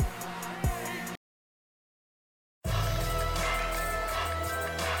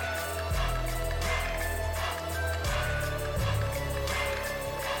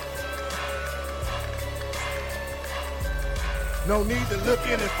No need to look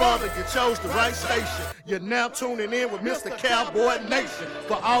any further, you chose the right station. You're now tuning in with Mr. Cowboy Nation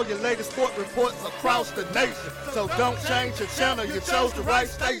for all your latest sport reports across the nation. So don't change your channel, you chose the right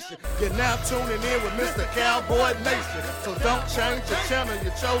station. You're now tuning in with Mr. Cowboy Nation. So don't change your channel,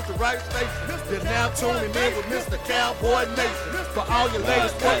 you chose the right station. You're now tuning in with Mr. Cowboy Nation for all your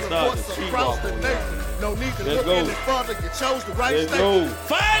latest sport reports across the nation. No need to look any further, you chose the right station.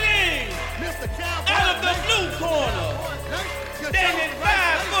 Fighting Mr. Cowboy out of the blue corner, standing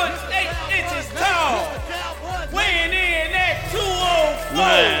 5 foot 8 inches tall, weighing in at 204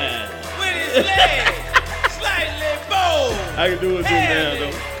 with his legs slightly bowed. I can do it down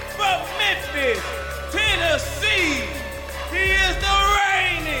though. From Memphis, Tennessee, he is the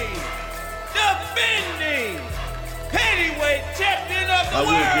reigning, defending heavyweight champion of the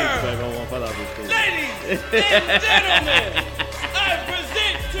world. Ladies and gentlemen, I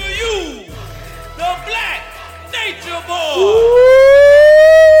present to you the Black Nature Boy,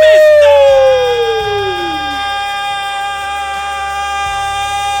 Mr.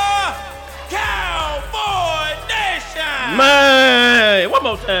 Cowboy Nation. Man, one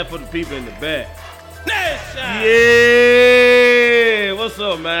more time for the people in the back. Nation. Yeah, what's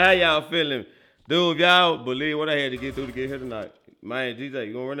up, man? How y'all feeling? Dude, y'all believe what I had to get through to get here tonight. Man, DJ,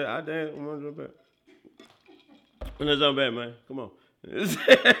 you gonna run that? I damn, I'm gonna run back. Run that something back, man. Come on.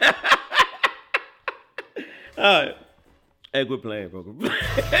 All right. Hey, quit playing, bro.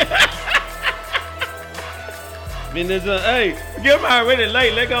 Hey, get them already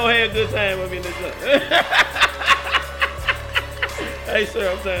late. Let's go have a good time with me. Hey,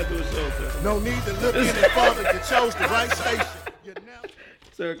 sir, I'm trying to do a show, sir. No need to look any further, you chose the right station.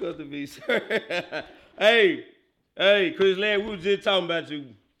 Sir, cut the beat, sir. Hey, Chris Larry, we was just talking about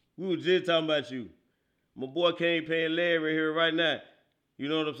you. My boy can't pay Larry here right now. You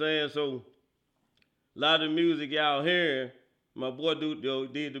know what I'm saying? So, a lot of the music y'all hearing, my boy did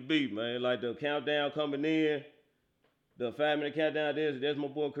the beat, man. Like the countdown coming in, the 5-minute countdown, that's my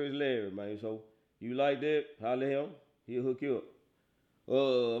boy Chris Larry, man. So, you like that, holler at him, he'll hook you up.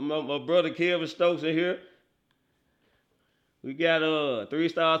 My brother Kevin Stokes in here. We got 3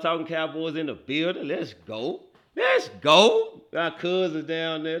 Star Talking Cowboys in the building. Let's go. Got cousins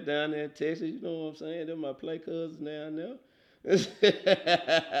down there in Texas. You know what I'm saying? They're my play cousins down there.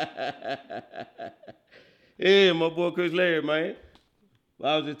 Yeah, my boy Chris Larry, man.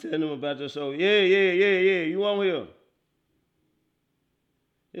 I was just telling him about the show. Yeah. You on here?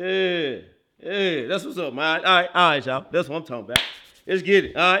 Yeah. That's what's up, man. All right, y'all. That's what I'm talking about. Let's get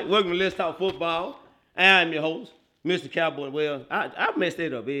it. All right, welcome to Let's Talk Football. I'm your host, Mr. Cowboy. Well, I messed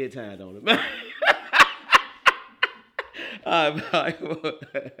it up every time, don't it, man? All right.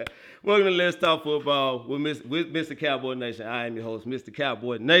 Welcome to Let's Talk Football with Mr. Cowboy Nation. I am your host, Mr.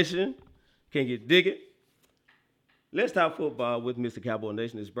 Cowboy Nation. Can you dig it? Let's Talk Football with Mr. Cowboy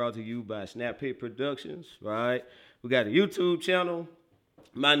Nation is brought to you by Snap Pit Productions, right? We got a YouTube channel.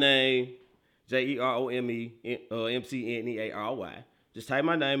 My name, JEROME, MCNEARY. Just type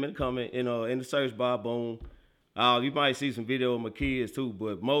my name in the comment, in the search bar, boom. You might see some video of my kids too,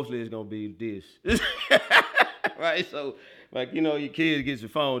 but mostly it's gonna be this. Right? So, like, you know, your kids get your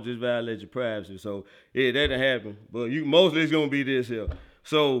phone, just violate your privacy. So, yeah, that'll happen. But mostly it's gonna be this here.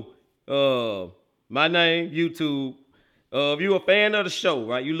 So, my name, YouTube. If you're a fan of the show,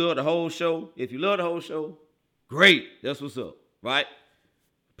 right? You love the whole show. If you love the whole show, great. That's what's up, right?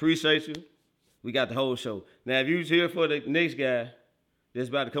 Appreciate you. We got the whole show. Now, if you're here for the next guy that's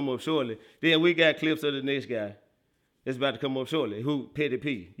about to come up shortly, then we got clips of the next guy that's about to come up shortly. Who? Petty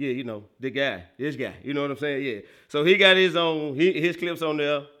P. Yeah, you know, this guy. You know what I'm saying? Yeah. So he got his own, his clips on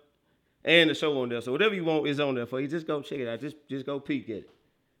there and the show on there. So whatever you want is on there for you. Just go check it out. Just go peek at it.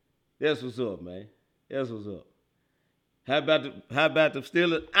 That's what's up, man. That's what's up. How about the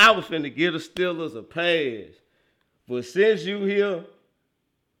Steelers? I was finna give the Steelers a pass. But since you here,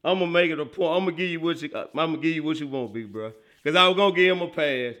 I'm gonna make it a point. I'm gonna give you what you want, big bro. Cause I was gonna give him a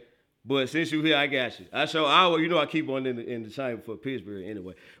pass, but since you here, I got you. I keep on in the chamber for Pittsburgh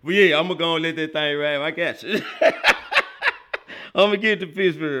anyway. But yeah, I'm gonna go and let that thing ride. I got you. I'm gonna get to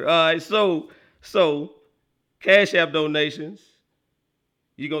Pittsburgh. All right, so Cash App donations.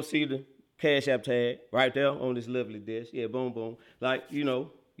 You gonna see the Cash App tag right there on this lovely desk. Yeah, boom, boom. Like, you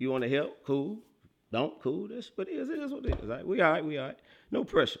know, you want to help? Cool. Don't? Cool. It is what it is. Right? We all right. No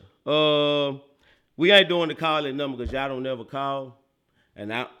pressure. We ain't doing the calling number because y'all don't never call.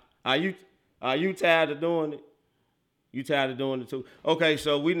 And are you tired of doing it? You tired of doing it too? Okay,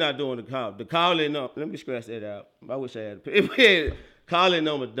 so we not doing the call. The calling number, let me scratch that out. I wish I had calling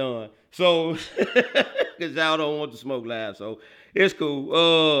number done. So, because y'all don't want to smoke live, so it's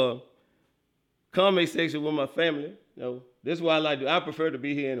cool. Comment section with my family. You know, This is what I like to do. I prefer to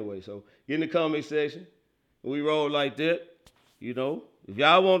be here anyway. So get in the comment section. We roll like that. You know, if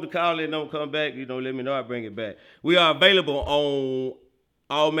y'all want to call it and don't come back, you know, let me know. I bring it back. We are available on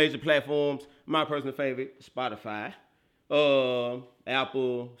all major platforms. My personal favorite, Spotify,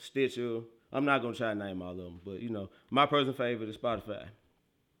 Apple, Stitcher. I'm not gonna try to name all of them, but you know, my personal favorite is Spotify.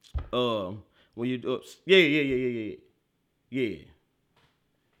 When you do, yeah.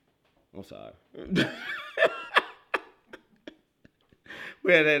 I'm sorry.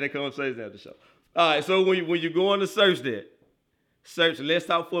 We had that conversation at the show. All right, so when you go on to search that, search Let's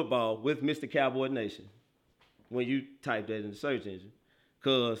Talk Football with Mr. Cowboy Nation. When you type that in the search engine,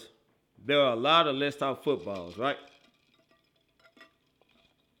 because there are a lot of Let's Talk Footballs, right?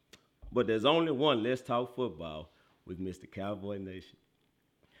 But there's only one Let's Talk Football with Mr. Cowboy Nation.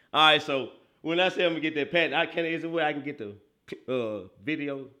 All right, so when I say I'm gonna get that patent, is there a way I can get the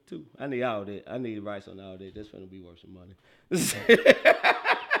video too? I need all that. I need rights on all that. That's gonna be worth some money.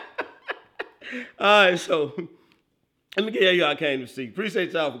 All right, so let me get you all I came to see.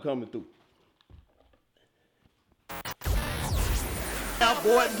 Appreciate y'all for coming through.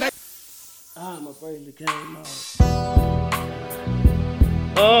 Cowboy Nation. My bracelet came out.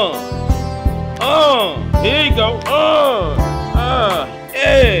 Here you go.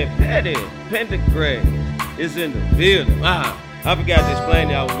 Yeah, Patty Pentagram is in the building. I forgot to explain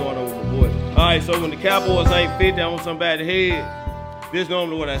that I was going on with my voice. All right, so when the Cowboys ain't fit down on somebody's head, this is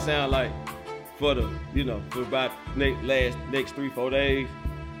normally what I sound like for the, you know, for about next 3-4 days.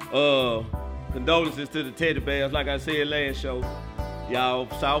 Condolences to the teddy bears. Like I said last show, y'all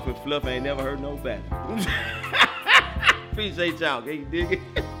soft and fluff ain't never heard no better. Appreciate y'all. Can you dig it?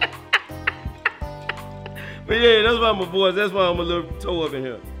 But yeah, that's why my boys. That's why I'm a little toe up in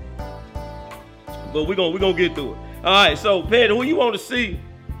here. But we gonna get through it. All right. So Patty, who you want to see?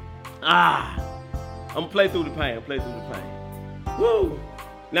 I'm gonna play through the pain. Woo!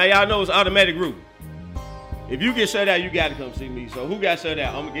 Now y'all know it's automatic rule. If you get shut out, you gotta come see me. So who got shut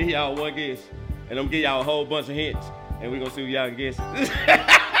out? I'm gonna give y'all one guess, and I'm gonna give y'all a whole bunch of hints, and we gonna see if y'all can guess it.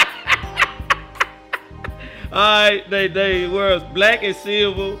 All right, they were black and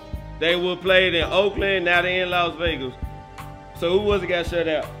silver. They were played in Oakland. Now they in Las Vegas. So who was it got shut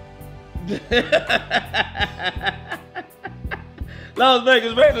out? Las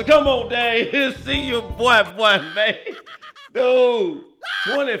Vegas Raiders. Come on, Dave. See your boy, man. Dude,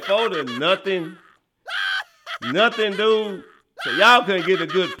 24-0. Nothing, dude. So y'all couldn't get a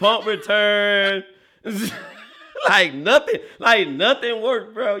good punt return. Like nothing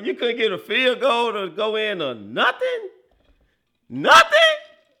worked, bro. You couldn't get a field goal to go in or nothing.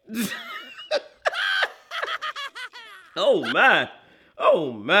 Oh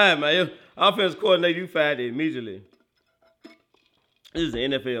my, man. Offense coordinator, you fired immediately. This is the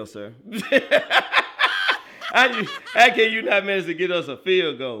NFL, sir. How can you not manage to get us a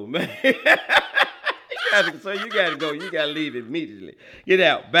field goal, man? You gotta go. You gotta leave immediately. Get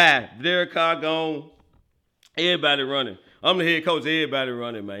out. Bye. Derek Carr gone. Everybody running. I'm the head coach. Everybody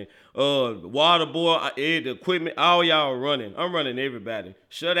running, man. Water boy, the equipment, all y'all running. I'm running everybody.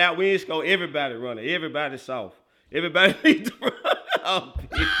 Shut out. We ain't score. Everybody running. Everybody soft. Everybody needs to run.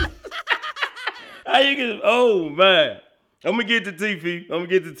 How you get? Oh man. I'm gonna get the TP.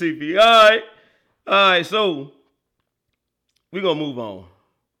 All right. So we're gonna move on.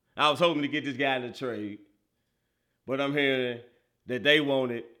 I was hoping to get this guy in the trade, but I'm hearing that they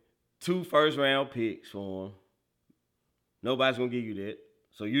wanted 2 first-round picks for him. Nobody's gonna give you that,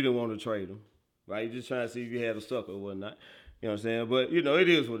 so you didn't want to trade him, right? You're just trying to see if you had a sucker or whatnot. You know what I'm saying? But you know, it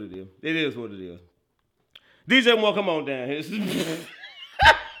is what it is. DJ Moore, come on down here.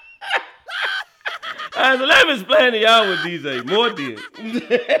 All right, so let me explain to y'all what DJ Moore did.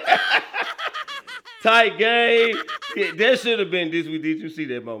 Tight game. Yeah, that should have been this week. Did you see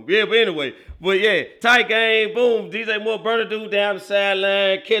that moment? Yeah, but anyway. Tight game. Boom. DJ Moore burn a dude down the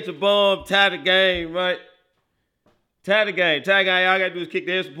sideline, catch a bomb, tie the game, right? Tie the game. All I got to do is kick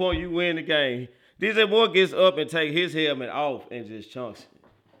the extra point. You win the game. DJ Moore gets up and take his helmet off and just chunks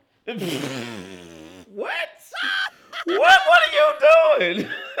it. What? What are you doing?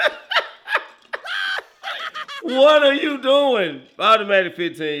 What are you doing? Automatic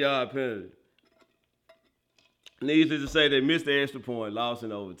 15-yard penalty. Needless to say, they missed the extra point, lost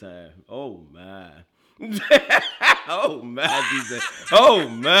in overtime. Oh, my. Oh, my,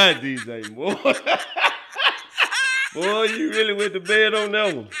 DJ Moore. Boy, you really went to bed on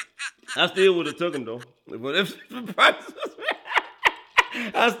that one. I still would have took him, though. But if the price was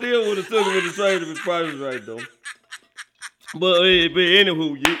right, I still would have took him with the trade if the price was right, though. But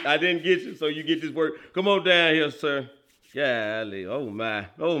anywho, I didn't get you, so you get this work. Come on down here, sir. Golly, oh my,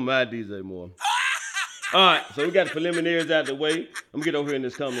 DJ Moore. All right, so we got the preliminaries out the way. I'm gonna get over here in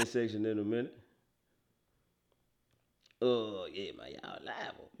this comment section in a minute. Yeah, man, y'all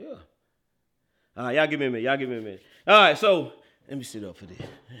liable. Yeah. All right, y'all give me a minute. All right, so let me sit up for this.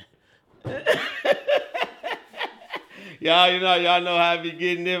 y'all know how I be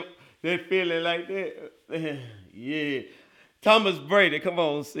getting that feeling like that. Yeah. Thomas Brady, come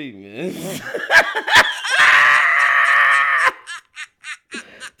on, see, man.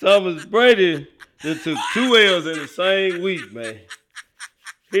 Thomas Brady just took 2 L's in the same week, man.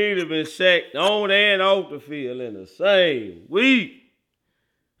 He'd have been sacked on and off the field in the same week.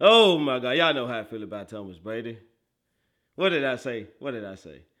 Oh, my God. Y'all know how I feel about Thomas Brady. What did I say?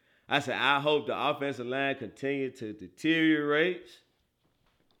 I said, I hope the offensive line continue to deteriorate.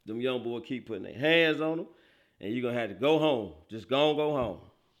 Them young boys keep putting their hands on them. And you're going to have to go home. Just go home.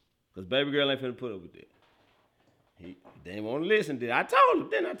 Because baby girl ain't finna put up with that. He didn't want to listen to it. I told him.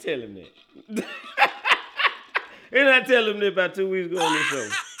 Didn't I tell him that? Didn't I tell him that about 2 weeks ago on this show?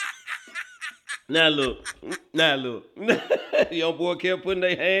 Now look. Young boy kept putting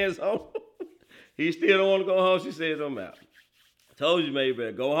their hands on him. He still don't want to go home. She says, I'm out. Told you, man, you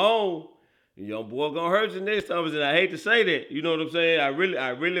better go home. Young boy gonna hurt you next time. And I hate to say that. You know what I'm saying? I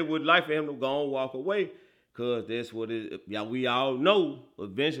really would like for him to go and walk away. Because that's what it, yeah, we all know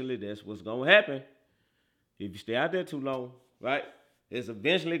eventually that's what's gonna happen. If you stay out there too long, right? It's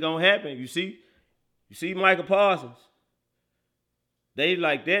eventually gonna happen. You see Michael Parsons. They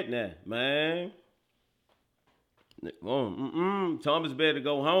like that now, man. Thomas better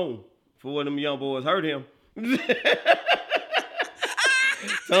go home for when them young boys hurt him.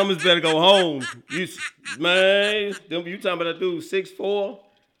 Thomas better go home. You talking about that dude 6'4",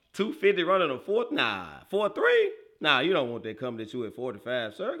 250 running a 4'3"? Nah, you don't want that coming at you at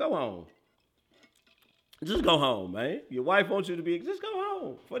 45, sir. Go home. Just go home, man. Your wife wants you to be, just go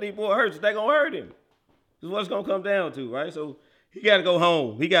home. For these boys hurts, they gonna hurt him. This is what it's gonna come down to, right? So he gotta go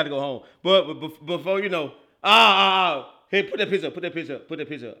home. But before you know, hey, put that picture up. I picked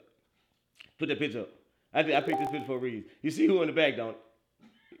this picture for a reason. You see who in the back, don't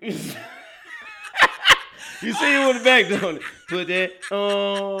it? You see who in the back, don't it? Put that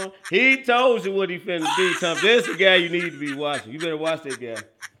on. He told you what he finna do, Tom. That's the guy you need to be watching. You better watch that guy.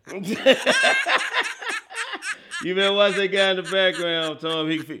 You better watch that guy in the background, Tom.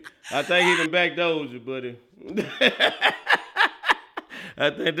 I think he done backdoored you, buddy.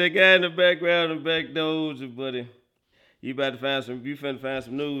 I think that guy in the background done backdoored you, buddy. You finna find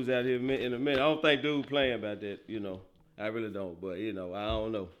some news out here in a minute. I don't think dude playing about that, you know. I really don't, but I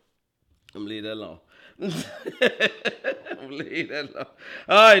don't know. I'm gonna leave that alone.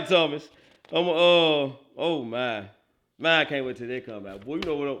 All right, Thomas. Oh my. Man, I can't wait till they come out. Boy, you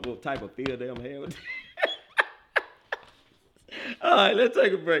know what type of field I'm having. All right, let's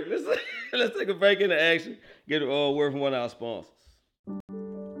take a break. Let's take a break into action. Get a word from one of our sponsors.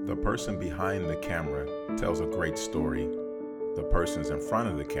 The person behind the camera tells a great story. The persons in front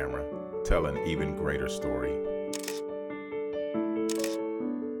of the camera tell an even greater story.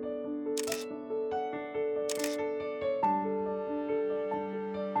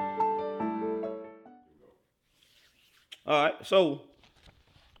 All right, so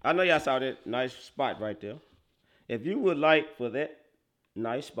I know y'all saw that nice spot right there. If you would like for that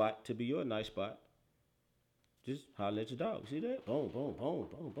nice spot to be your nice spot, just holler at your dog. See that? Boom, boom, boom,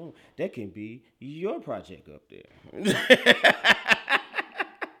 boom, boom. That can be your project up there.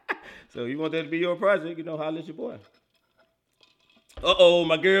 So you want that to be your project, holler at your boy.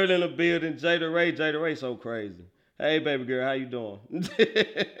 My girl in the building, Jada Ray so crazy. Hey, baby girl, how you doing?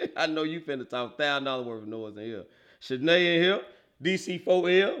 I know you finna talk $1,000 worth of noise in here. Shanae in here,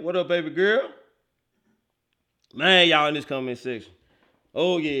 DC4L. What up, baby girl? Man, y'all in this comment section.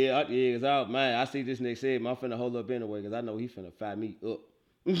 Oh, yeah, man, I see this nigga said, I'm finna hold up anyway, because I know he finna fire me up.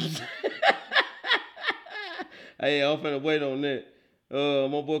 Hey, I'm finna wait on that.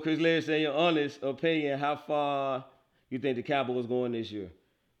 My boy Chris Larry saying your honest opinion, how far you think the Cowboys going this year?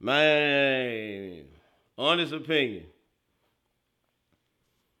 Man, honest opinion.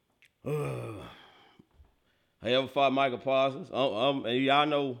 I ever fought Michael Parsons. And y'all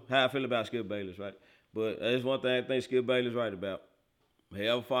know how I feel about Skip Bayless, right? But there's one thing I think Skip Bayless right about.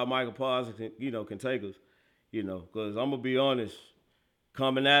 Whoever fought Michael Parsons, can take us, because I'm going to be honest,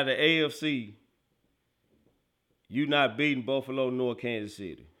 coming out of the AFC, you not beating Buffalo nor Kansas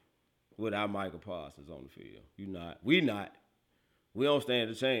City without Michael Parsons on the field. You not. We not. We don't stand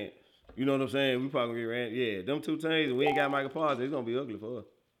a chance. You know what I'm saying? We probably going to get ran. Yeah, them two teams, and we ain't got Michael Parsons, it's going to be ugly for us.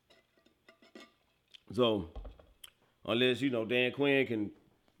 So, unless, Dan Quinn can...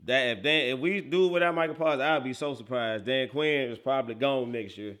 If we do it without Michael Parsons, I'll be so surprised. Dan Quinn is probably gone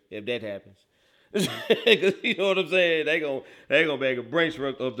next year if that happens. Cause you know what I'm saying? They gonna bag a brain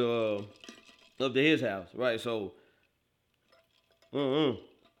truck up to his house, right? So, I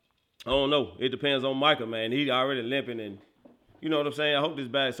don't know. It depends on Micah, man. He already limping, and you know what I'm saying. I hope this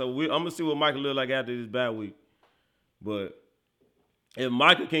bad. So I'm gonna see what Micah look like after this bad week. But if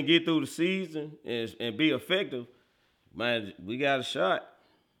Micah can get through the season and be effective, man, we got a shot.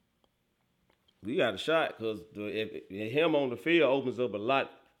 We got a shot because if him on the field opens up a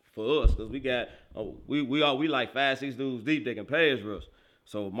lot for us because we got we like 5-6 dudes deep that can pass rush.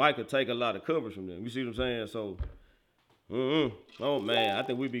 So Micah take a lot of coverage from them. You see what I'm saying? So, oh man, I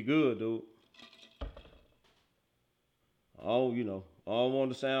think we be good, dude. Oh, you know, I don't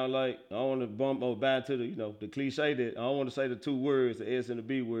want to sound like I don't want to bump or back to the cliche that I don't want to say the two words, the S and the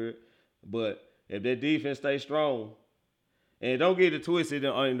B word, but if that defense stays strong, and don't get it twisted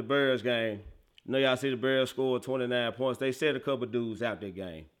in the Bears game. You know, y'all see the Bears scored 29 points. They set a couple dudes out that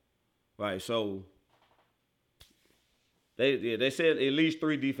game, right? So they said at least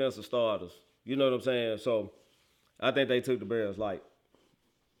 3 defensive starters. You know what I'm saying? So I think they took the Bears light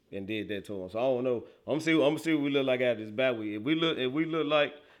and did that to them. So I don't know. I'm gonna see what we look like after this bad week. If we look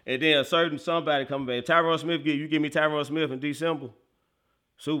like, and then a certain somebody coming back. Tyron Smith, you give me Tyron Smith in December,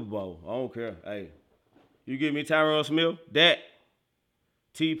 Super Bowl. I don't care. Hey, you give me Tyron Smith, that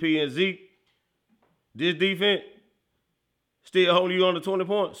TP and Zeke, this defense still holding you on the 20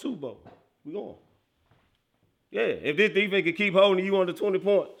 points, Super Bowl. We going. Yeah, if this defense can keep holding you on the 20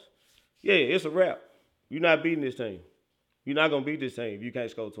 points, yeah, it's a wrap. You're not beating this team. You're not going to beat this team if you can't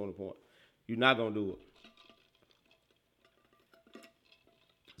score 20 points. You're not going to do it.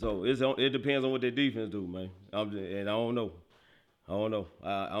 So it depends on what their defense do, man. And I don't know.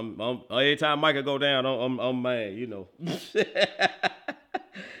 I'm every time Micah go down, I'm mad, you know.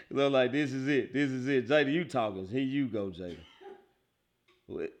 So like, this is it. Jada, you talking. Here you go, Jada.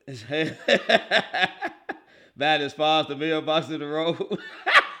 That as far as the mailbox in the road.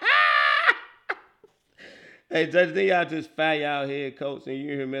 Hey, Jada, think y'all just fire y'all head coach and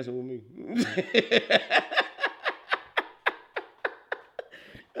you here messing with me.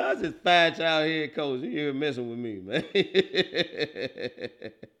 I just fired y'all head coach. You here messing with me, man.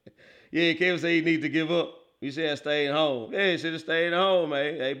 Yeah, Kevin said he need to give up. He said staying home. Yeah, he should have stayed at home,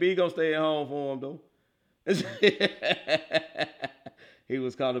 man. Hey, B gonna stay at home for him, though. He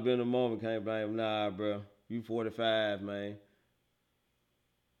was caught up in the moment, can't blame him. Nah, bro. You 45, man.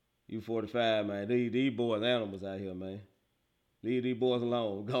 You 45, man. These boys animals out here, man. Leave these boys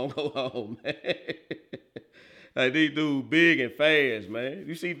alone. Go home, man. Like, these dudes big and fast, man.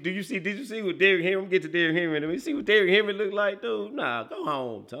 Did you see what Derrick Henry? Get to Derrick Henry. You see what Derrick Henry look like, dude? Nah, go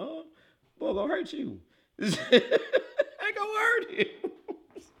home, Tom. Boy, gonna hurt you. Ain't gonna hurt him.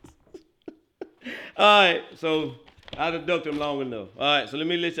 All right, so I deducted him long enough. All right, so let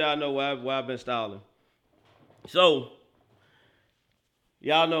me let y'all know why I've been stalling. So,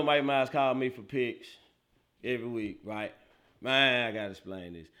 y'all know Mike Myers called me for picks every week, right? Man, I gotta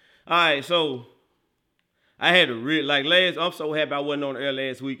explain this. All right, so I had to I'm so happy I wasn't on air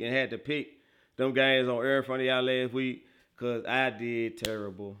last week and had to pick them games on air in front of y'all last week because I did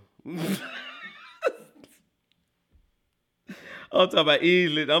terrible. I'm talking about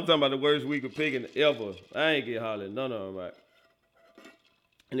easily. I'm talking about the worst week of picking ever. I ain't get hardly none of them right.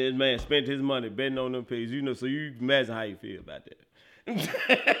 And this man spent his money betting on them picks. You know, so you imagine how you feel about that.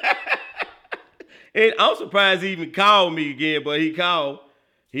 And I'm surprised he even called me again, but he called.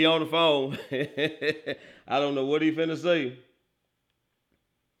 He on the phone. I don't know what he finna say.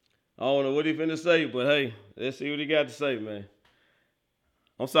 But hey, let's see what he got to say, man.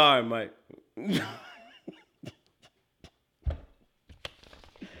 I'm sorry, Mike.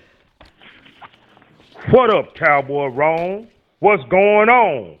 What up, Cowboy Ron? What's going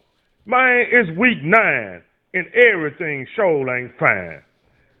on? Man, it's week 9, and everything sure ain't fine.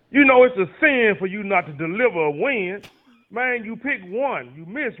 You know it's a sin for you not to deliver a win. Man, you pick one, you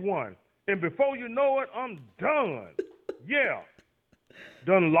miss one, and before you know it, I'm done. Yeah,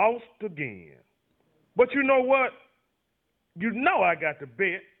 done lost again. But you know what? You know I got to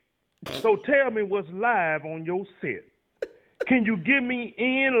bet, so tell me what's live on your set. Can you give me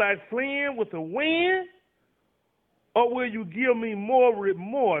in like Flynn with a win? Or will you give me more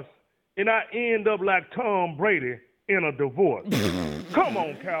remorse and I end up like Tom Brady in a divorce? Come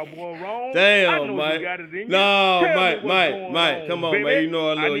on, Cowboy Ron. Damn, I know Mike. You got it in you. No, Tell Mike, come on, baby. man. You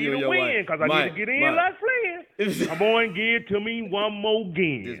know I love you and your wife. I need a win because I need to get in like Flynn. Come on and give it to me one more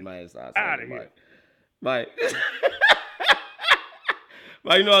game. This man is out of here. Mike.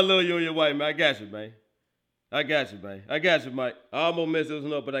 Mike, you know I love you and your wife, man. I got you, man. I got you, Mike. I almost messed this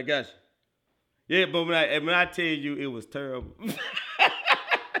one up, but I got you. Yeah, but when I tell you it was terrible.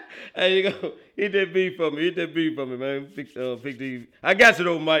 Hey, you go. Hit that beat for me. Hit that beat for me, man. Fix these. I got you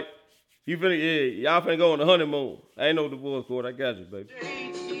though, Mike. You finna, yeah, y'all finna go on the honeymoon. I ain't no divorce court. I got you, baby.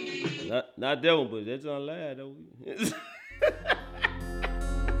 Not that one, but that's on live though.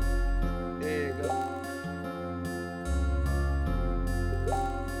 There you go.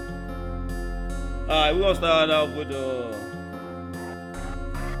 All right, we're gonna start off with the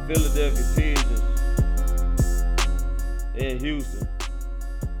Philadelphia Pigeons in Houston.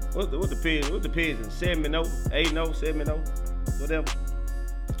 What the Pigeons? 7-0, 8-0, 7-0, whatever.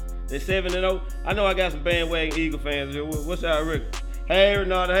 They 7-0. I know I got some bandwagon Eagle fans here. What's y'all record? Hey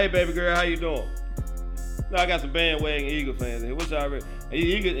Renata, hey baby girl, how you doing? No, I got some bandwagon Eagle fans here. What's y'all record?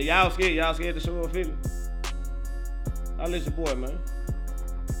 Y'all scared? Y'all scared to show up Philly? I'll let your boy, man.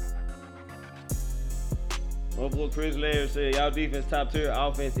 My boy Chris Larry said, y'all defense top tier,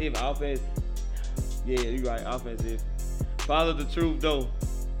 offense if. Offense, yeah, you right, offense if. Follow the truth, though.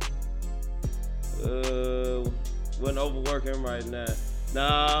 Wouldn't overwork him right now.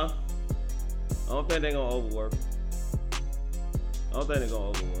 Nah, I don't think they're gonna overwork.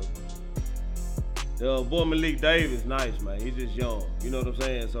 The boy Malik Davis, nice, man. He's just young. You know what I'm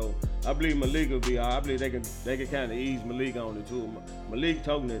saying? So I believe Malik will be all right. I believe they can kind of ease Malik on it, too. Malik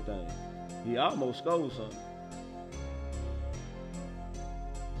toting that thing. He almost scored something.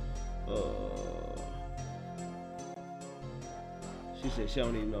 She said she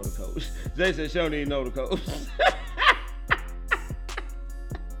don't even know the coach. Jay said she don't even know the coach.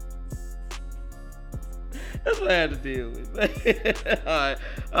 That's what I had to deal with, man. All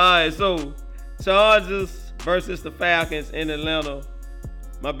right. So Chargers versus the Falcons in Atlanta.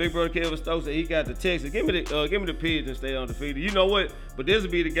 My big brother Kevin Stokes said he got the Texans. Give me the Pigeons, stay undefeated. You know what? But this will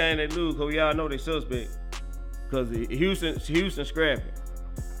be the game they lose because y'all know they suspect. Because Houston scrapping.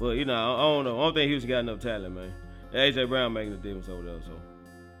 But you know, I don't know. I don't think Houston got enough talent, man. AJ Brown making the difference over there, so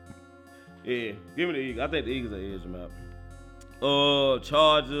yeah. Give me the Eagles. I think the Eagles will edge them out.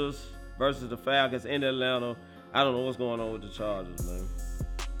 Chargers versus the Falcons in Atlanta. I don't know what's going on with the Chargers, man.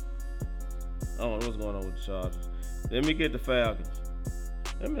 I don't know what's going on with the Chargers. Let me get the Falcons.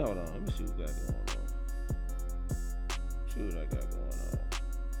 Hold on. Let me see what I got going on.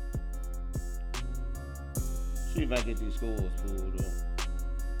 See if I get these scores pulled up.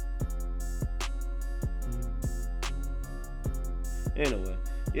 Anyway,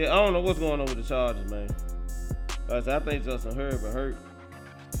 yeah, I don't know what's going on with the Chargers, man. I think Justin Herbert hurt.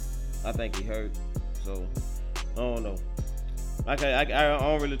 I think he hurt. So, I don't know. I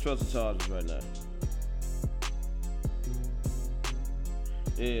don't really trust the Chargers right now.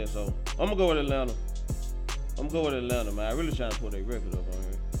 Yeah, so I'm gonna go with Atlanta. Man. I really trying to put a record up on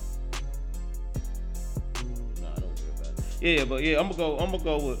here. Nah, I don't care about it. Yeah, but yeah, I'm gonna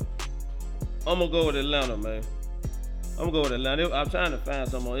go with Atlanta, man. I'm gonna go with Atlanta. I'm trying to find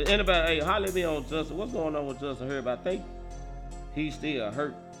someone. Anybody, hey, holler at me on Justin. What's going on with Justin Herbert? I think he's still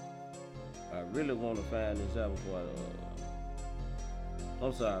hurt. I really want to find this out before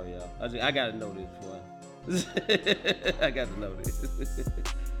I'm sorry, y'all. I gotta know this before. I got to know this.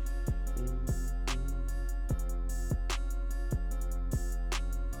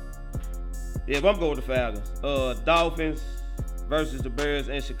 Yeah, but I'm going with the Falcons. Dolphins versus the Bears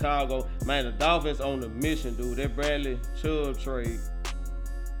in Chicago. Man, the Dolphins on the mission, dude. That Bradley Chubb trade.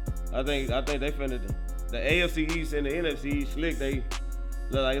 I think they finna the AFC East and the NFC East slick. They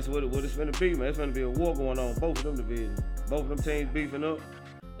look like it's what it's finna be, man. It's finna be a war going on both of them divisions. Both of them teams beefing up.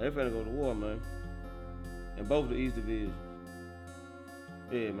 They finna go to war, man. And both the East divisions.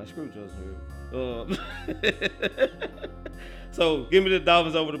 Yeah, man, screw Justin Herbert. So give me the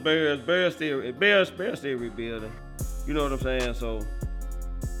Dolphins over the Bears. Bears still rebuilding. You know what I'm saying? So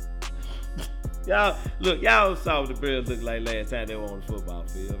y'all saw what the Bears looked like last time they were on the football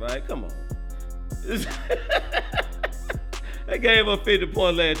field, right? Come on. They gave up 50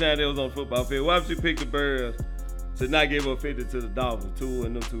 points last time they was on the football field. Why would you pick the Bears to not give up 50 to the Dolphins, 2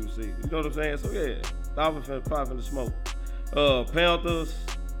 and them 2 seasons? You know what I'm saying? So yeah, Dolphins probably from the smoke. Panthers,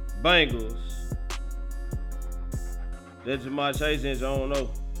 Bengals. That Jamar Chase injury, I don't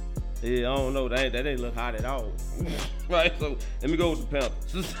know. Yeah, I don't know. That didn't look hot at all. Right, so let me go with the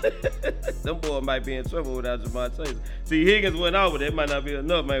Panthers. Them boys might be in trouble without Jamar Chase. See, Higgins went out, but that might not be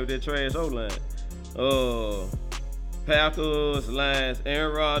enough, man, with that trash O-line. Packers, Lions,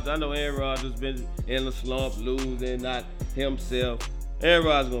 Aaron Rodgers. I know Aaron Rodgers been in the slump, losing, not himself. Aaron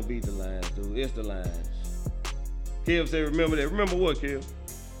Rodgers gonna beat the Lions, dude. It's the Lions. Kev said, remember that. Remember what, Kev?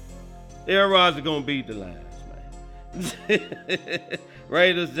 Aaron Rodgers gonna beat the Lions, man.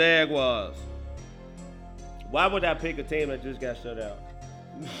 Raiders, Jaguars. Why would I pick a team that just got shut out?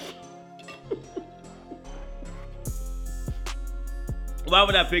 Why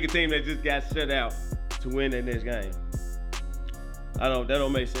would I pick a team that just got shut out to win their next game? That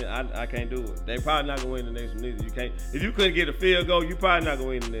don't make sense. I can't do it. They probably not gonna win the next one either. You can't. If you couldn't get a field goal, you probably not gonna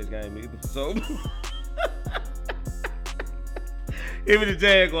win the next game either. So give me the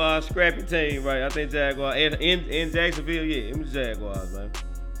Jaguars, scrappy team, right? I think Jaguars in Jacksonville, yeah. Give me the Jaguars, man.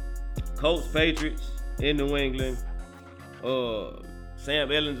 Colts, Patriots in New England.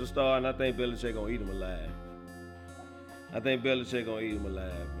 Sam Ellen's a star, and I think Belichick gonna eat him alive.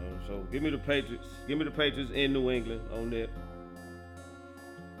 Man. So give me the Patriots. Give me the Patriots in New England on that.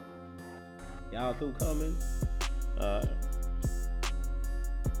 Y'all through coming? All right.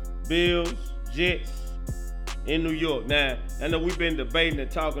 Bills, Jets in New York. Now, I know we've been debating and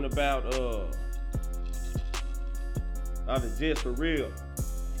talking about are the Jets for real?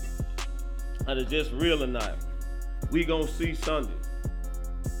 Are the Jets real or not? We gonna see Sunday.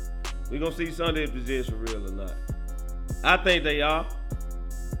 We gonna see Sunday if the Jets are real or not. I think they are.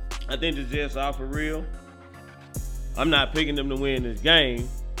 I think the Jets are for real. I'm not picking them to win this game,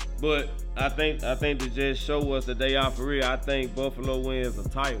 but I think the Jets show us that they are for real. I think Buffalo wins a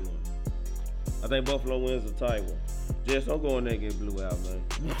tight one. Jets, don't go in there and get blew out, man.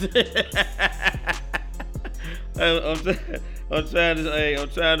 I'm trying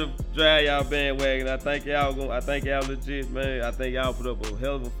to drive y'all bandwagon. I think y'all legit, man. I think y'all put up a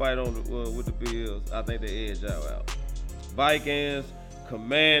hell of a fight on with the Bills. I think they edge y'all out. Vikings,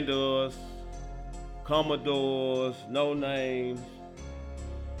 Commanders, Commodores, no names.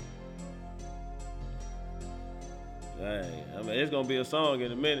 Dang, I mean, it's gonna be a song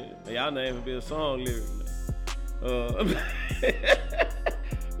in a minute. Y'all name will be a song lyric, man.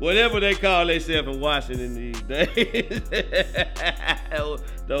 Whatever they call themselves in Washington these days.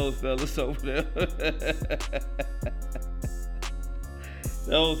 Those fellas over there.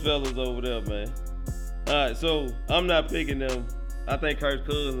 Those fellas over there, man. All right, so I'm not picking them. I think Kirk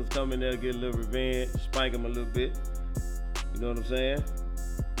Cousins come in there, get a little revenge, spank him a little bit. You know what I'm saying?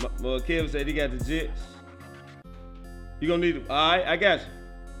 Kevin said he got the Jets. You gonna need them. All right, I got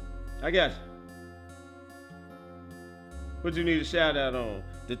you. What you need a shout out on?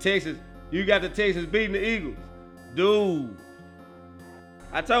 The Texans. You got the Texans beating the Eagles. Dude.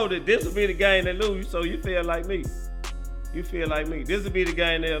 I told you, this will be the game they lose, so you feel like me. This will be the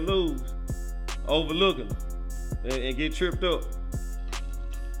game they'll lose. Overlooking them. And get tripped up.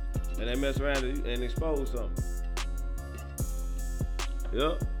 And they mess around and expose something.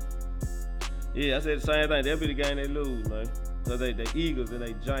 Yep. Yeah, I said the same thing. That'll be the game they lose, man. Because they Eagles and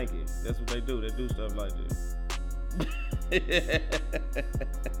they janky. That's what they do. They do stuff like this.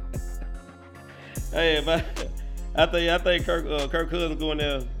 Hey, but I think Kirk Cousins going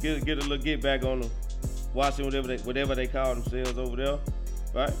there, get a little get back on them. Watching whatever they call themselves over there.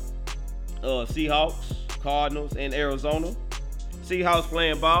 Right? Seahawks, Cardinals, and Arizona. Seahawks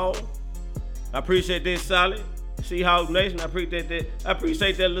playing ball. I appreciate this solid. Seahawks Nation, I appreciate that. I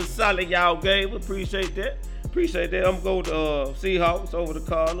appreciate that little solid y'all gave. Appreciate that. I'm going to go to Seahawks over the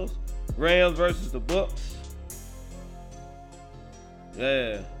Cardinals. Rams versus the Bucks.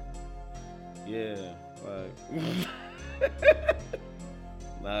 Yeah.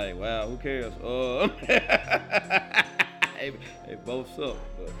 Like, wow, who cares? They both suck,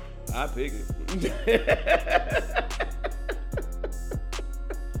 but I pick it.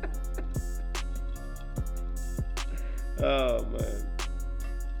 Oh man,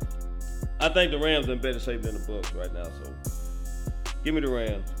 I think the Rams are in better shape than the Bucks right now. So, give me the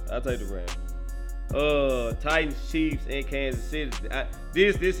Rams. I'll take the Rams. Titans, Chiefs, and Kansas City.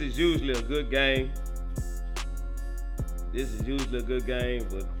 This is usually a good game.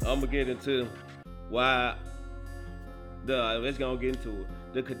 But I'm gonna get into why. Let's go get into it.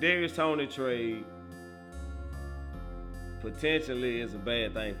 The Kadarius Toney trade potentially is a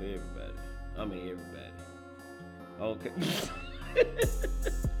bad thing for everybody. I mean everybody. Okay.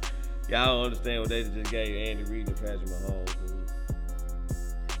 Y'all don't understand what they just gave Andy Reid and Patrick Mahomes.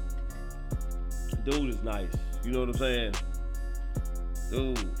 Dude is nice. You know what I'm saying?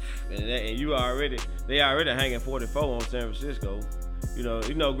 Dude. And they already hanging 44 on San Francisco. You know,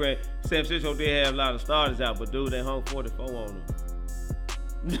 Grant, San Francisco did have a lot of starters out, but dude, they hung 44 on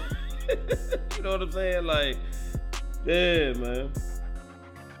them. You know what I'm saying? Like, yeah, man.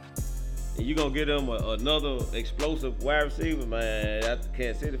 And you gonna get them another explosive wide receiver, man.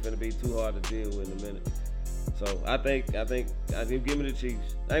 Kansas City finna be too hard to deal with in a minute. So I think give me the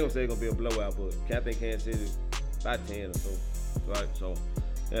Chiefs. I ain't gonna say it's gonna be a blowout, but I think Kansas City about 10 or so. Right? So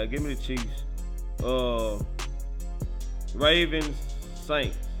yeah, give me the Chiefs. Ravens,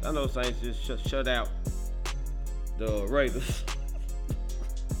 Saints. I know Saints just shut out the Raiders.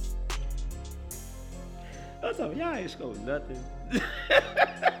 I up? Y'all ain't scored nothing.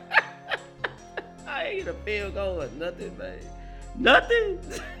 I ain't get a field goal or nothing, man. Nothing.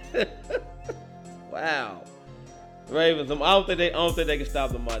 Wow. Ravens. I don't think they can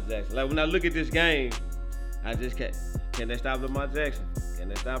stop Lamar Jackson. Like when I look at this game, I just can't. Can they stop Lamar Jackson? Can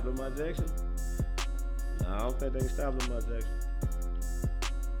they stop Lamar Jackson? No, I don't think they can stop Lamar Jackson.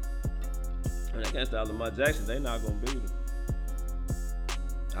 When they can't stop Lamar Jackson, they not gonna beat him.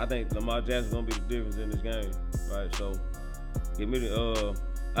 I think Lamar Jackson's gonna be the difference in this game, right? So, give me the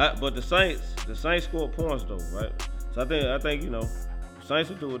but the Saints score points though, right? So I think Saints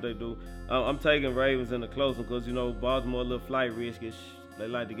will do what they do. I'm taking Ravens in the close one because Baltimore a little flight riskish. They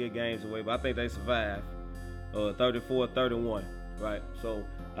like to get games away, but I think they survive. 34-31, right? So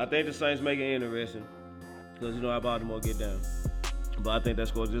I think the Saints make it interesting because how Baltimore get down. But I think that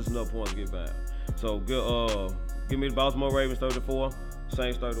scores just enough points to get by. So give me the Baltimore Ravens 34,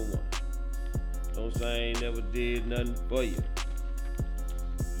 Saints 31. Don't say I ain't never did nothing for you.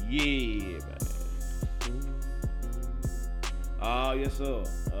 Yeah, man. Oh, yes, sir.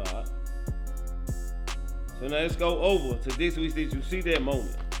 All right. So now let's go over to this week. Did you see that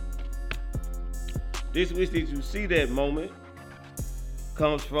moment? This week, did you see that moment?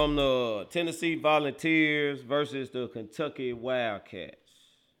 Comes from the Tennessee Volunteers versus the Kentucky Wildcats.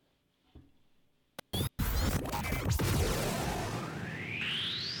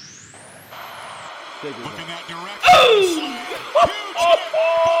 Looking that direction.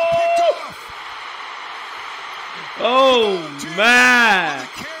 Oh my!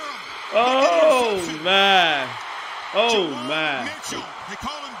 Oh my! Oh my! Mitchell. They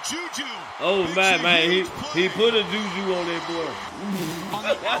call him Juju. Oh my man, he put a juju on that boy. On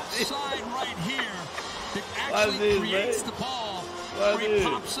the outside right here, that actually creates the ball. Where he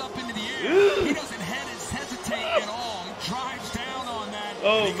pops up into the air. He doesn't hesitate at all. He drives down on that.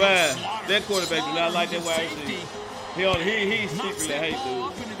 Oh man, that quarterback do not like that wide receiver. He secretly hates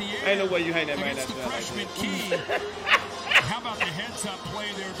dude. Ain't no way you hate that man. That's the freshman Key. How about the heads-up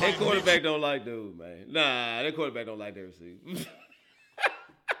play there? That quarterback don't like dude, man. Nah, that quarterback don't like that receiver.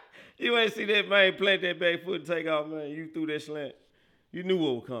 You ain't see that man plant that back foot and take off, man. You threw that slant. You knew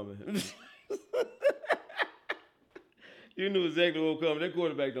what was coming. You knew exactly what was coming. That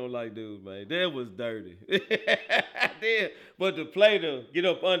quarterback don't like dudes, man. That was dirty. But the play to get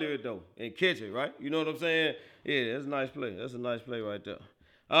up under it, though, and catch it, right? You know what I'm saying? Yeah, that's a nice play. That's a nice play right there.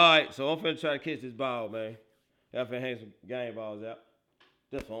 All right, so I'm finna try to catch this ball, man. I'm finna hang some game balls out.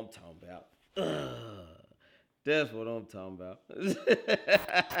 That's what I'm talking about. That's what I'm talking about.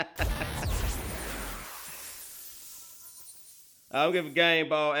 I'll give a game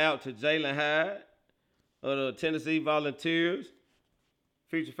ball out to Jalen Hyde of the Tennessee Volunteers.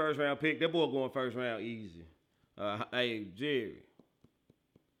 Future first round pick. That boy going first round easy. Hey, Jerry.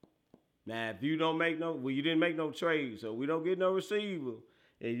 Now, if you don't make you didn't make no trade, so we don't get no receiver,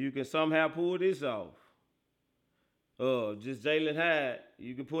 and you can somehow pull this off. Just Jalen Hyde.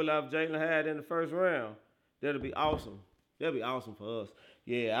 You can pull off Jalen Hyde in the first round. That'll be awesome. That'll be awesome for us.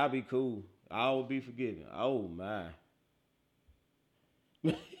 Yeah, I'll be cool. I will be forgiven. Oh, my.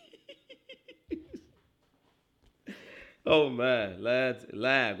 Oh, man.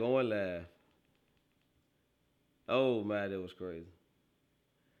 Live. Going live. Oh, man, that was crazy.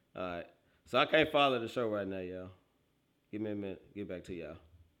 All right. So I can't follow the show right now, y'all. Give me a minute. Get back to y'all.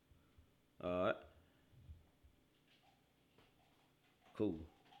 All right. Cool.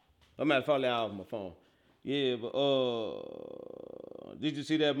 I'm going to follow y'all off my phone. Yeah, but did you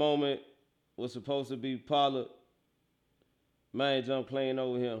see that moment? Was supposed to be Pollard. Man jumped clean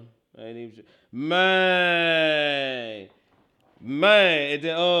over him. Ain't even man. And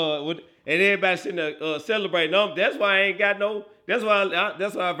then and everybody sitting there celebrating. That's why I ain't got no. That's why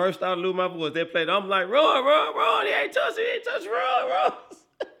I first started losing my voice. They played. I'm like, run. He ain't touch run.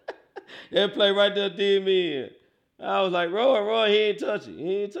 That play right there did me in. I was like, run. He ain't touch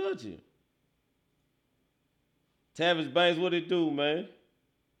it. Tavis Banks, what it do, man?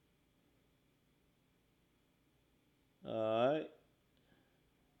 All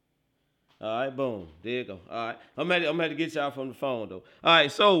right, boom. There you go. All right. I'm gonna have to get y'all from the phone, though. All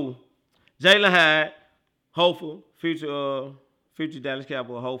right, so Jalen Hyde, hopeful, future Dallas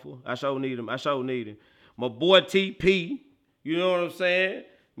Cowboy hopeful. I sure need him. My boy TP, you know what I'm saying?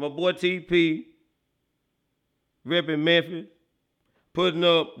 My boy TP, repping Memphis. Putting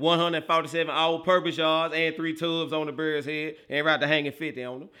up 147 all-purpose yards and 3 tubs on the Bears' head and right to hanging 50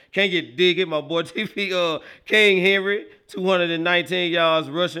 on them. Can't get dig it. My boy TP King Henry, 219 yards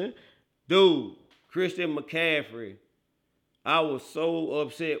rushing. Dude, Christian McCaffrey. I was so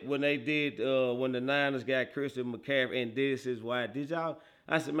upset when they did when the Niners got Christian McCaffrey, and this is why.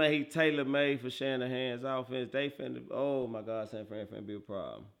 I said, man, he tailor-made for Shanahan's offense. They finna, oh my God, San Fran finna be a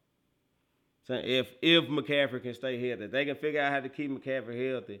problem. So if McCaffrey can stay healthy, they can figure out how to keep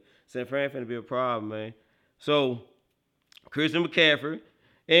McCaffrey healthy. San Fran finna be a problem, man. So Christian McCaffrey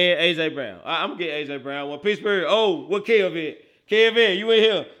and A.J. Brown. I'm gonna get A.J. Brown. One Pittsburgh. Oh, what Kelvin? Kelvin, you in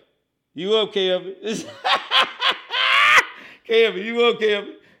here? You up, Kelvin? Kelvin, you up,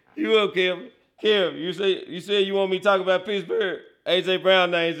 Kelvin? You up, Kelvin? Kelvin, you said you want me to talk about Pittsburgh? A.J.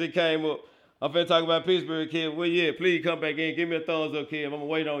 Brown names that came up. I'm finna talk about Pittsburgh, Kelvin. Well, yeah, please come back in. Give me a thumbs up, Kelvin. I'm gonna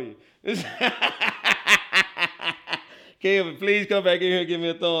wait on you. Kelvin, please come back in here and give me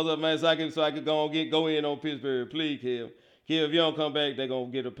a thumbs up, man, so I can go in on Pittsburgh. Please, Kelvin. Kelvin, if you don't come back, they're gonna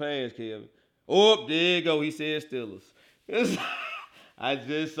get a pass, Kelvin. Oh, there you go. He said Steelers. I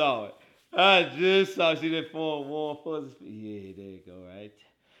just saw it. See that form warm fuzzy. Yeah, there you go, right?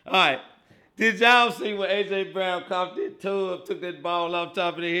 All right. Did y'all see when A.J. Brown coughed that tub, took that ball off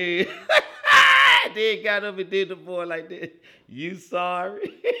top of the head? Then got up and did the boy like that. You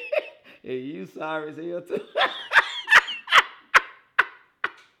sorry? And you sorry as hell too.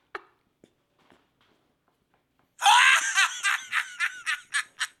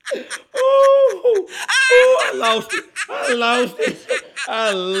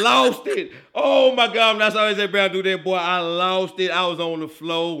 I lost it. Oh my God, that's how A.J. Brown do that, boy. I lost it. I was on the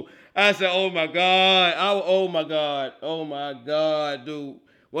floor. I said, oh my God. Oh my God, dude.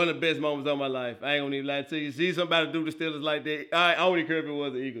 One of the best moments of my life. I ain't gonna even lie to you. See somebody do the Steelers like that. I only care if it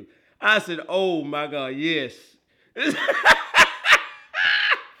was the Eagles. I said, oh my God, yes.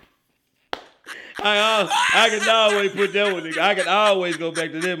 I can always put that one. I can always go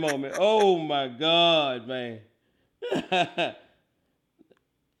back to that moment. Oh my God, man.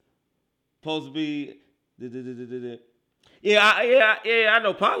 Supposed to be. Yeah, I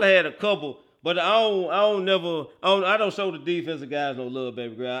know Pollard had a couple, but I don't show the defensive guys no love,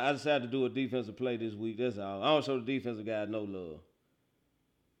 baby girl. I decided to do a defensive play this week. That's all. I don't show the defensive guys no love.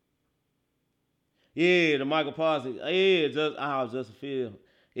 Yeah, the Michael Parsons. Yeah, just a feel.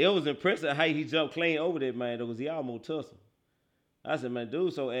 It was impressive how he jumped clean over that man, though, because he almost touched him. I said, man,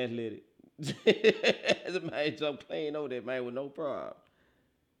 dude's so athletic. The man jumped clean over that man with no problem.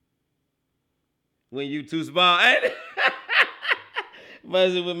 When you too small, ain't it?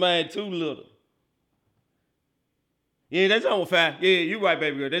 Man, too little. Yeah, that's on 5. Yeah, you right,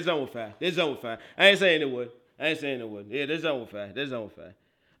 baby girl. That's on 5. I ain't saying it would. Yeah, that's on 5.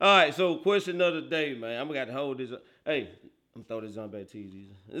 All right, so question of the day, man. I'm going to hold this up. Hey, I'm going to throw this on back to you.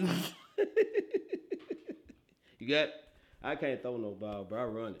 You got it? I can't throw no ball, bro. I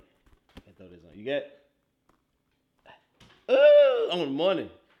run it. I can't throw this on. You got it? On the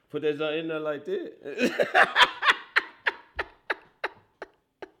money. Put that in there like that.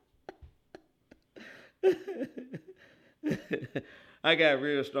 I got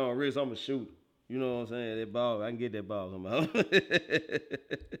real strong wrists. I'm a shooter. You know what I'm saying? That ball, I can get that ball somehow.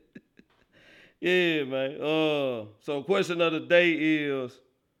 Yeah, man. So question of the day is,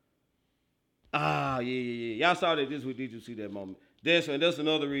 yeah. Y'all saw that this week. Did you see that moment? That's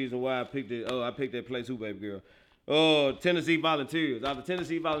another reason why I picked it. I picked that play too, baby girl. Tennessee Volunteers. Are the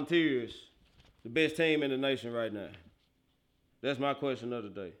Tennessee Volunteers the best team in the nation right now? That's my question of the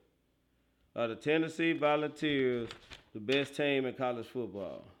day. Are the Tennessee Volunteers the best team in college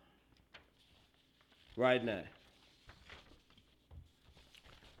football right now?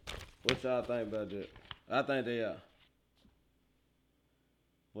 What y'all think about that? I think they are.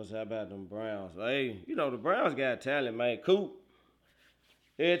 What's about them Browns? Hey, you know the Browns got talent, man. Coop.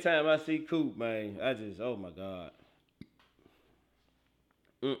 Every time I see Coop, man, I just, oh my God.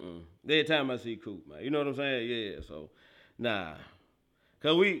 Every time I see Coop, man. You know what I'm saying? Yeah, so, nah.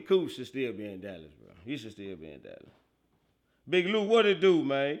 Because Coop should still be in Dallas, bro. He should still be in Dallas. Big Lou, what it do,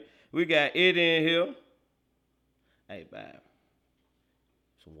 man? We got Eddie in here. Hey, bye.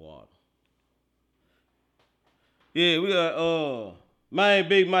 Some water. Yeah, we got, man,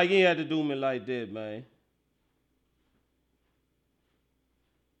 Big Mike, you ain't have to do me like that, man.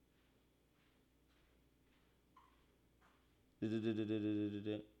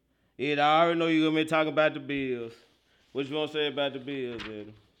 Ed, I already know you're going to be talking about the Bills. What you want to say about the Bills,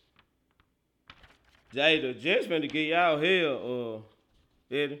 Eddie? Jay, the Jets finna get y'all here,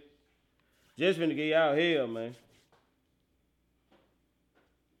 Eddie. Jets finna get y'all here, man.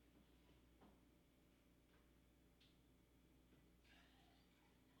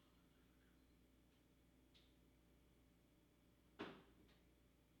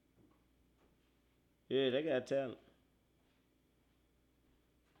 Yeah, they got talent.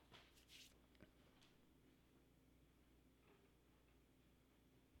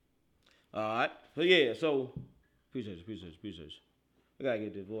 All right. So, yeah, so, appreciate you. I gotta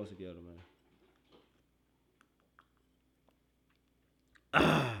get this voice together,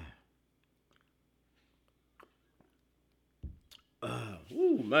 man.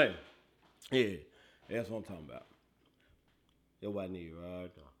 Ooh, man. Yeah, that's what I'm talking about. That's what I need right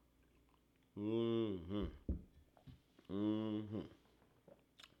there.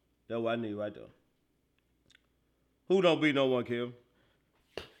 That's what I need right there. Who don't beat no one, Kim?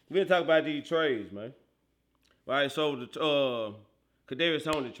 We didn't talk about these trades, man. Right, so the Kadarius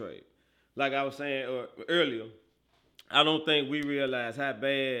Toney trade. Like I was saying earlier, I don't think we realize how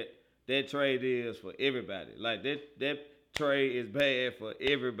bad that trade is for everybody. Like that trade is bad for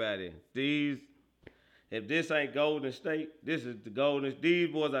everybody. If this ain't Golden State, this is these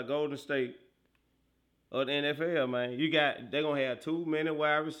boys are Golden State of the NFL, man. They're gonna have too many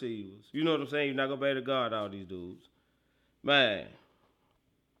wide receivers. You know what I'm saying? You're not gonna be able to guard all these dudes. Man.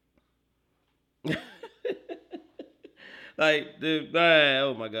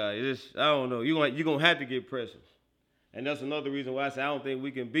 Oh my God. I don't know. You're gonna have to get pressure. And that's another reason why I say I don't think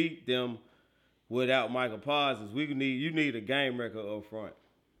we can beat them without Michael Parsons. You need a game record up front.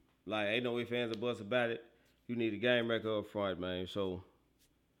 Like, ain't no ifs, ands, or buts about it. You need a game record up front, man. So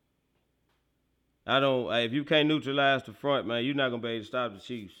if you can't neutralize the front, man, you're not gonna be able to stop the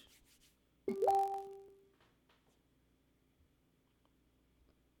Chiefs.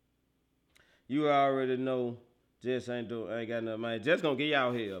 You already know Jets ain't got nothing, man. Jets gonna get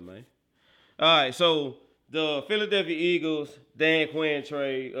y'all here, man. All right, so the Philadelphia Eagles, Dan Quinn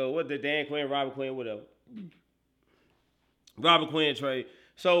trade, Dan Quinn, Robert Quinn, whatever. Robert Quinn trade.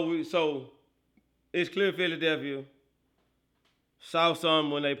 So it's clear Philadelphia saw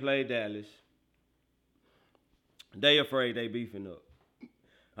something when they played Dallas. They afraid they beefing up.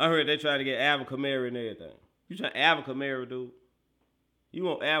 I heard they try to get Alvin Kamara and everything. You trying Alvin Kamara, dude? You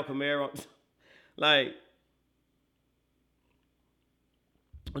want Alvin Kamara? Like,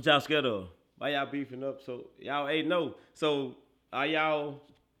 what y'all scared of? Why y'all beefing up? So y'all ain't no. So are y'all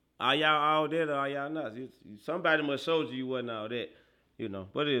all that or are y'all not? Somebody must showed you wasn't all that, you know.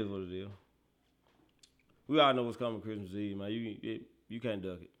 But it is what it is. We all know what's coming Christmas Eve, man. You can't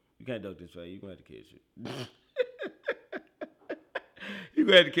duck it. You can't duck this fade. You gonna have to catch it. You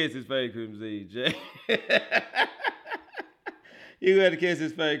gonna have to catch this fade Christmas Eve, Jay. You gonna have to catch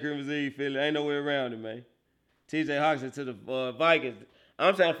this fade Christmas Eve, Philly. Ain't no way around it, man. TJ Hawkinson to the Vikings.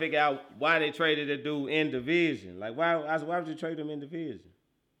 I'm trying to figure out why they traded that dude in division. Like, why would you trade him in division?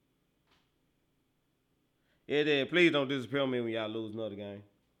 Yeah, please don't disappear on me when y'all lose another game.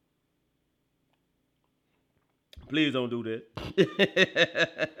 Please don't do that.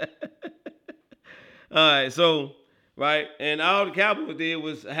 All right, so, right, and all the Cowboys did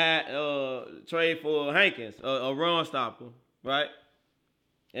was trade for Hankins, a run stopper, right?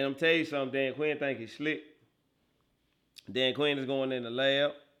 And I'm telling you something, Dan Quinn think he's slick. Dan Quinn is going in the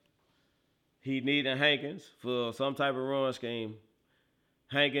lab. He needed Hankins for some type of run scheme.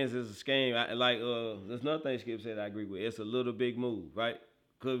 Hankins is a scheme. There's another thing Skip said I agree with. It's a little big move, right?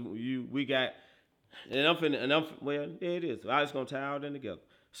 Because we got, well, yeah, it is. I'm just going to tie all them together.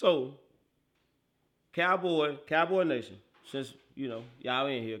 So, Cowboy Nation, since, y'all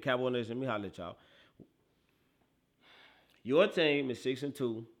in here, Cowboy Nation, let me holler at y'all. Your team is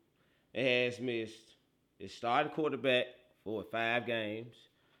 6-2. It has missed its starting quarterback for 5 games,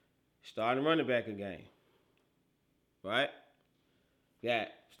 starting running back a game, right?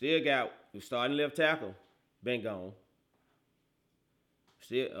 Still got the starting left tackle, been gone.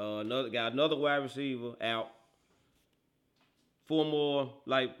 Still got another wide receiver out. 4 more,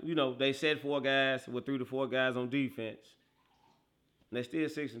 they said 4 guys with 3 to 4 guys on defense. And they still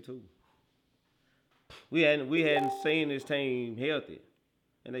 6-2. We hadn't seen this team healthy,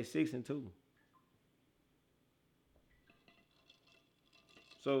 and they 6-2.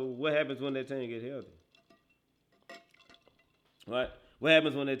 So what happens when that team get healthy? Right? What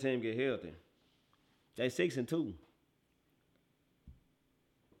happens when that team get healthy? They 6-2.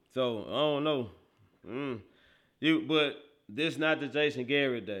 So I don't know. But this not the Jason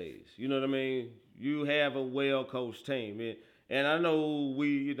Garrett days. You know what I mean? You have a well-coached team, and I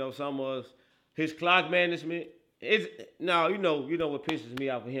know some of us, his clock management is you know what pisses me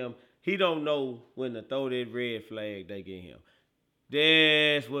off of him. He don't know when to throw that red flag they get him.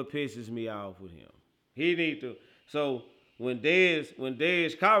 That's what pisses me off with him. He need to. So when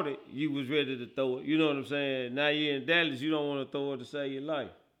Dez caught it, you was ready to throw it. You know what I'm saying? Now you're in Dallas, you don't want to throw it to save your life.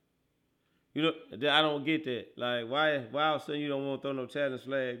 I don't get that. Like, why all of a sudden you don't want to throw no challenge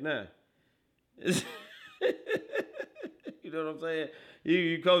flag now? You know what I'm saying?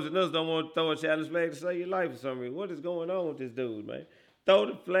 You coaching us don't want to throw a challenge flag to save your life for some reason. What is going on with this dude, man? Throw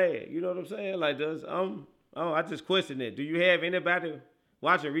the flag. You know what I'm saying? Like, I just question that. Do you have anybody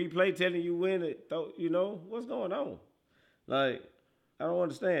watching replay telling you when it, what's going on? Like, I don't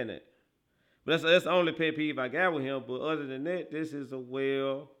understand that. But that's the only pet peeve I got with him. But other than that, this is a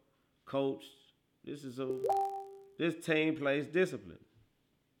well-coached, this team plays discipline.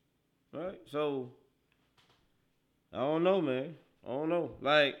 Right? So, I don't know, man. I don't know.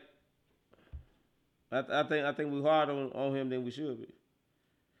 Like, I think we're harder on him than we should be.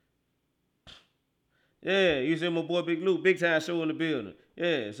 Yeah, you see my boy Big Luke, big time show in the building.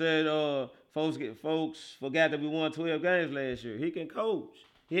 Yeah, said folks forgot that we won 12 games last year. He can coach.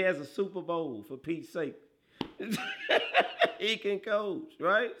 He has a Super Bowl, for Pete's sake. He can coach,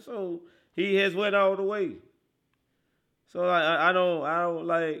 right? So he has went all the way. So I don't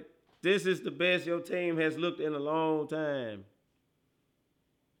like, this is the best your team has looked in a long time,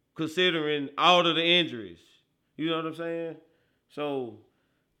 considering all of the injuries. You know what I'm saying? So,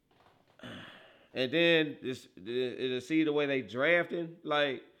 and then to see the way they drafting,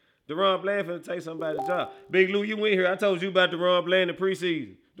 like, DaRon Bland finna take somebody's job. Big Lou, you went here. I told you about DaRon Bland in the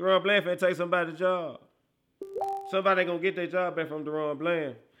preseason. DaRon Bland finna take somebody's job. Somebody gonna get their job back from DaRon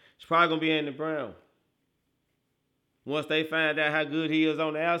Bland. It's probably gonna be Andy Brown. Once they find out how good he is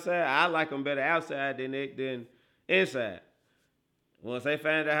on the outside, I like him better outside than inside. Once they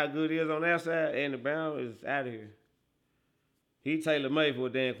find out how good he is on the outside, Andy Brown is out of here. He tailor-made for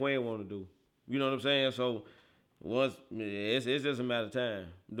what Dan Quinn want to do. You know what I'm saying? So once it's just a matter of time.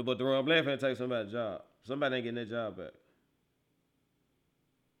 But DaRon Bland finna take somebody's job. Somebody ain't getting their job back.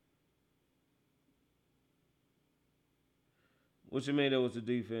 What you mean that was the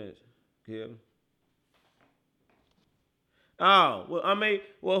defense, Kevin? Oh,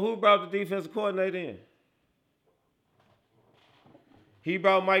 well, who brought the defensive coordinator in? He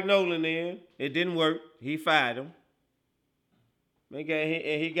brought Mike Nolan in. It didn't work. He fired him. And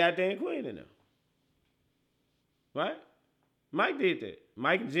he got Dan Quinn in there. Right? Mike did that.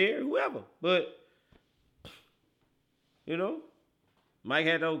 Mike and Jerry, whoever. But, Mike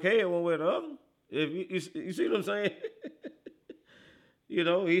had to okay it one way or the other. If you see what I'm saying?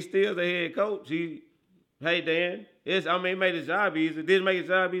 He's still the head coach. Hey, Dan, it made his job easy. Did it make his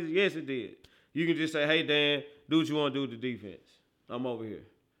job easy? Yes, it did. You can just say, hey, Dan, do what you want to do with the defense. I'm over here.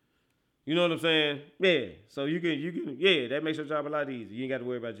 You know what I'm saying? Yeah. So you can, that makes your job a lot easier. You ain't got to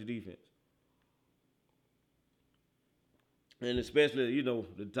worry about your defense. And especially,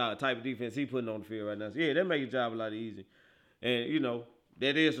 the type of defense he putting on the field right now. So, yeah, that makes your job a lot easier. And,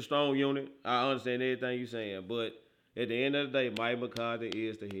 that is a strong unit. I understand everything you're saying. But at the end of the day, Mike McCarthy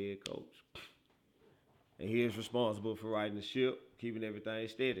is the head coach. And he is responsible for riding the ship, keeping everything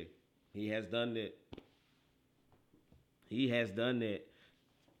steady. He has done that. He has done that.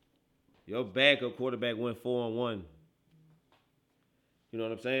 Your backup quarterback went 4-1. You know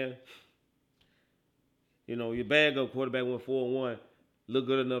what I'm saying? Your backup quarterback went 4-1. Look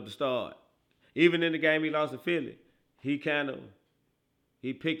good enough to start. Even in the game he lost to Philly, he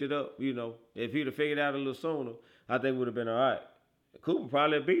picked it up, If he'd have figured it out a little sooner, I think it would have been all right. Cooper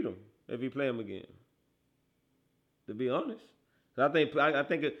probably beat him if he played him again. To be honest. I think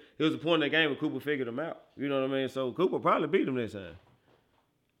it was a point in the game where Cooper figured him out. You know what I mean? So Cooper probably beat him this time.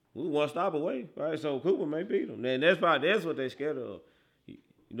 We one stop away, right? So Cooper may beat him. And that's what they're scared of.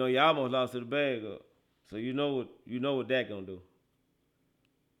 You almost lost to the bag up. So you know what that gonna do.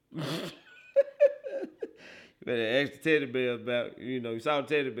 You better ask the teddy bears back. You saw the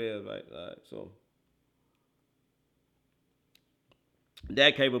teddy bears, right? All right, so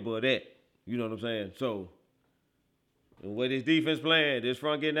that capable of that. You know what I'm saying? So and with this defense playing, this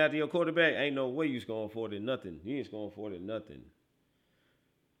front getting after your quarterback, ain't no way you scoring 40 nothing. You ain't scoring 40 nothing.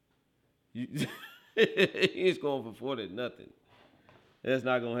 You ain't scoring for 40 nothing. That's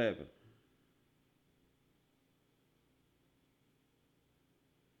not gonna happen.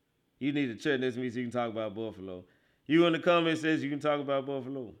 You need to check this me so you can talk about Buffalo. You in the comments says you can talk about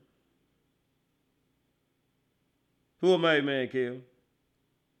Buffalo. Who am I, man, Kel?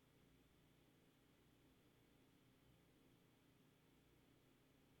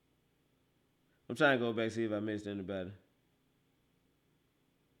 I'm trying to go back and see if I missed anybody.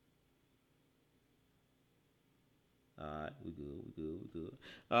 All right, we good.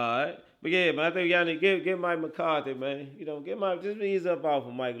 All right. But yeah, man, I think y'all need to get Mike McCarthy, man. Get Mike, just ease up off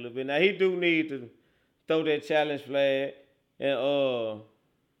of Mike a little bit. Now, he do need to throw that challenge flag. And,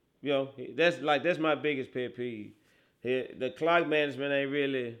 that's my biggest pet peeve. The clock management ain't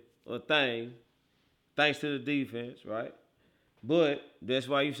really a thing, thanks to the defense, right? But that's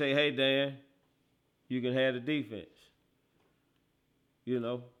why you say, hey, Dan, you can have the defense.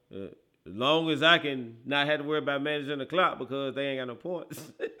 As long as I can not have to worry about managing the clock because they ain't got no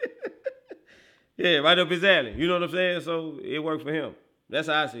points. Yeah, right up his alley. You know what I'm saying? So it worked for him. That's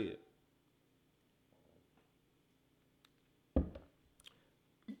how I see it.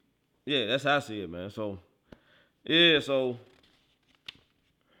 Yeah, that's how I see it, man. So, yeah, so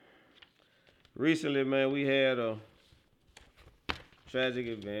recently, man, we had a tragic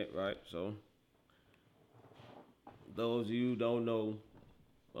event, right? So, those of you who don't know,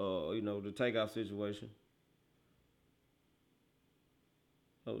 the takeoff situation.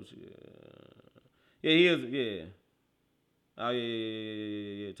 Oh, shit. Yeah, he is, yeah. Oh,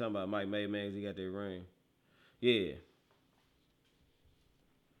 yeah. Talking about Mike May, man, 'cause he got that ring. Yeah.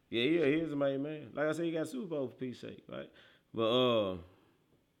 Yeah, he is a made man. Like I said, he got Super Bowl for peace sake, right? But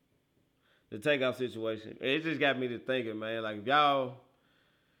the takeoff situation, it just got me to thinking, man. Like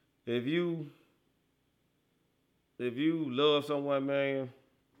if you love someone, man,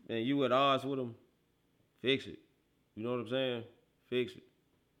 and you at odds with them, fix it. You know what I'm saying? Fix it.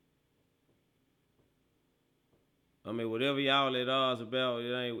 I mean, whatever y'all at odds about,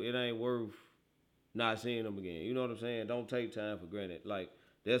 it ain't worth not seeing them again. You know what I'm saying? Don't take time for granted. Like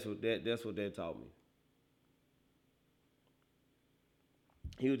that's what that taught me.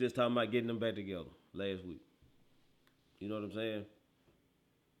 He was just talking about getting them back together last week. You know what I'm saying?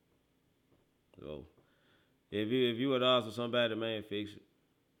 So if you at odds with somebody, man, fix it.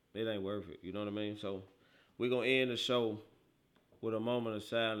 It ain't worth it. You know what I mean? So we're gonna end the show with a moment of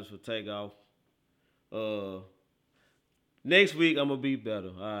silence for Takeoff. Next week I'm gonna be better.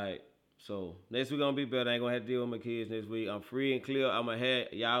 All right. So next week I'm gonna be better. I ain't gonna have to deal with my kids next week. I'm free and clear. I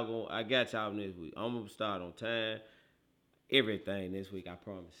got y'all next week. I'm gonna start on time. Everything this week, I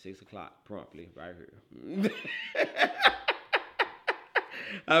promise. 6 o'clock promptly, right here.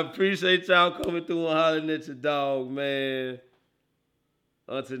 I appreciate y'all coming through and hollering at your dog, man.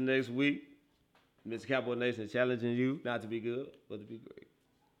 Until next week, Mr. Cowboy Nation challenging you not to be good, but to be great.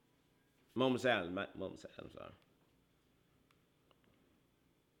 Moment of silence, I'm sorry.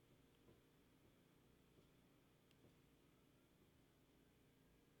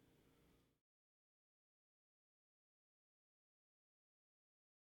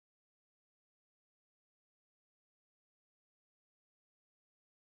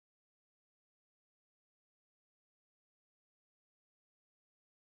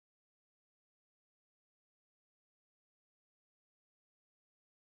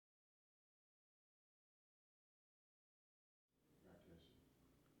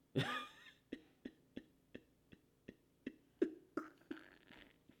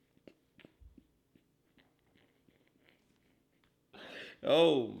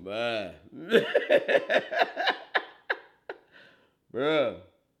 Oh, man. Bruh.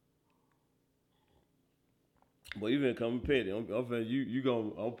 Boy, you been coming petty. I'm gonna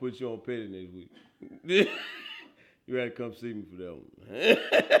put you on petty next week. You gotta come see me for that one.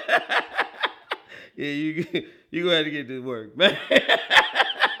 Yeah, you gonna have to get this work, man.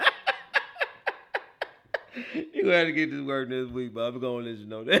 You gonna have to get this work next week, but I'm gonna let you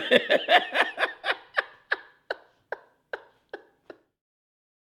know that.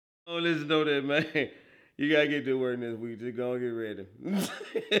 I'm gonna let you know that, man. You gotta get this work next week. Just go and get ready.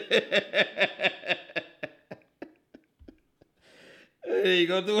 Hey, you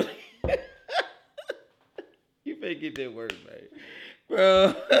gonna do it? You better get that work, man.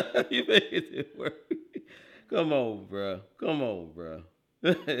 Bro, you better get that work. Come on, bro.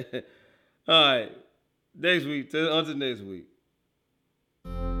 All right. Next week. Until next week.